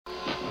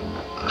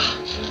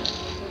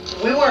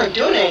We weren't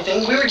doing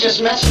anything. We were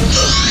just messing.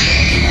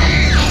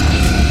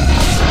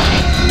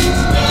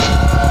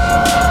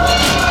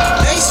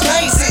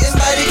 Nice, sitting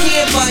by the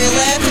campfire,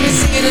 laughing and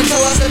singing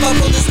until I step up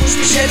on this bush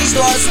machete,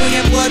 start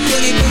swinging, blood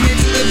flinging, clinging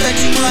to the fact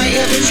you might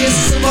have a chance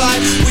to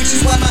survive. Which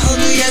is why my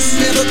ugly ass is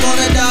never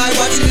gonna die.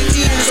 Watching the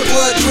tears of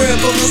blood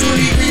drip on those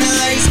pretty green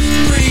eyes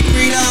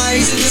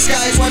in the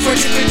skies. Why for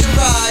temperature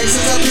rise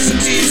as I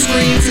listen to you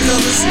scream, as I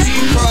listen to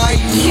you cry.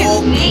 You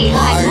hold me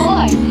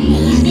high.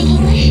 Speak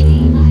English?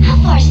 How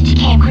far is it to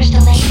Camp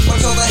Crystal Lake?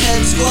 Watch all the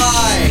heads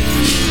fly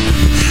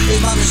as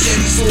my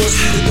machete soars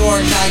through the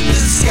dark night. Miss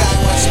the sky,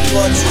 watch the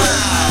blood drip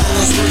on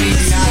those pretty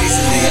green eyes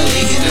as they are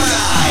leaving to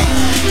die.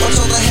 Watch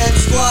all the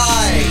heads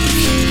fly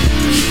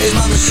as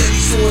my machete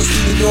soars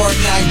through the dark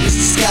night. Miss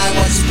the sky,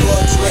 watch the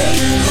blood drip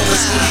on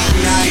those pretty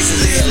green eyes as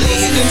they are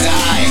leaving to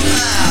die.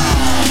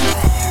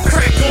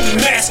 Crack on the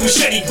mask,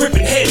 machete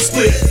gripping, head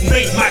split.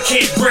 Made my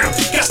campground,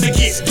 got to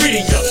get rid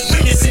of ya.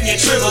 Witnessing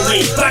your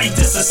trembling, body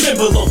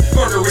disassemble them.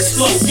 Murderous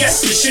flow,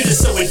 yes, this shit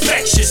is so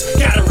infectious.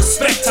 Gotta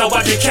respect how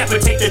I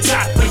decapitate the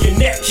top of your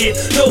neck, kid.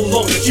 No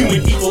longer human,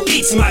 evil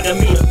eats my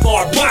demeanor.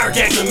 Barbed wire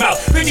gags them out.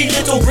 Pretty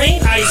little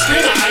green ice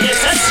cream,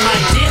 ISS my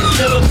kid.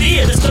 Never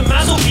fear, this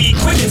demise will be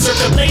quick and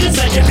circulate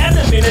inside your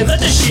abdomen and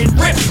let the shit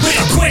rip with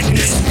a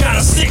quickness. Got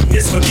a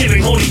sickness for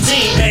giving only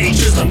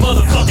teenagers the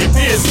motherfucking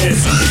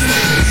business.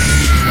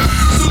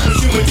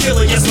 Superhuman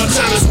killer, yes, my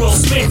time is well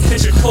spent.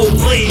 Hit your cold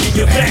blade in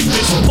your back,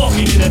 bitch, I'm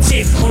walking in a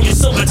tent. On your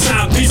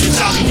summertime business,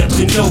 I'll be up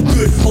to no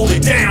good. Hold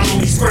it down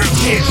on these ground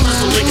camp.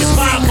 Crystal Lake is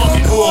my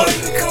fucking hood.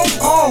 Come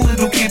on,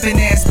 little camping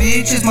ass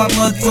bitch, as my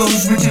blood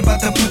flows rich,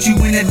 about to put you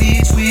in a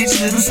ditch, witch.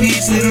 Little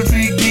snitch, little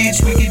trick bitch,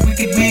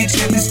 wicked bitch.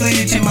 Got this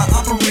glitch in my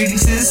operating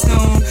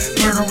system.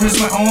 Murder is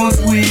my own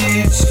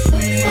switch.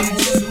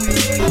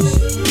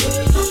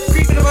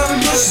 Creeping about the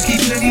bushes,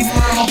 keeping an evil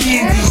out of my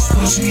panties.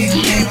 Push me to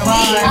get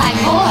alive.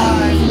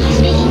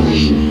 Speak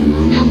English?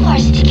 How far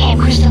is it to Camp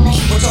Crystal Lake?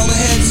 Watch all the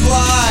heads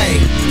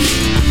fly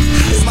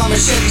as my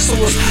machete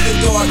soars through the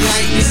dark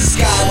night. Miss the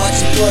sky, watch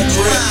the blood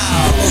drip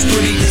from those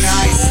pretty green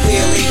eyes,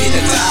 they're leaving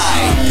to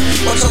die.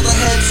 Watch all the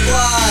heads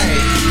fly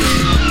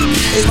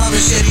as my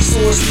machete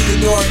soars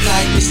through the dark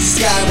night. Miss the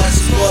sky, watch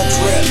the blood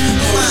drip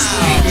from those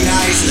pretty green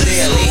eyes,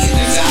 they're leaving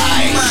to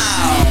die.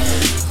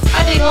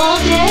 Are they all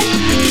dead?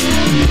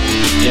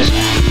 Yes,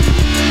 ma'am.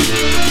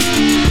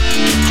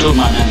 Two of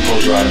my men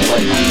pulled you out of the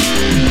lake.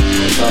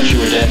 They thought you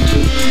were dead,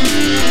 too.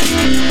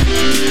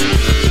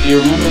 Do you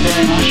remember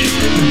very much? Is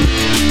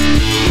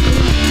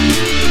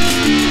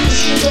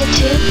he dead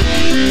too?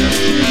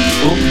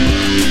 Who?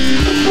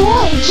 The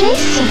boy,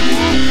 Jason.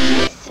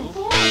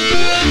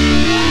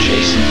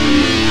 Jason.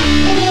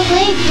 In the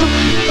lake,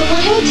 the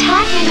one who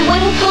attacked me, the one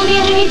who pulled me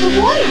underneath the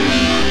water.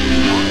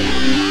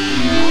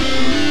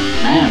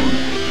 Ma'am,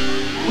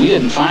 we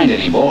didn't find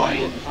any boy. He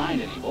didn't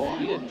find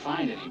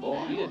any boy.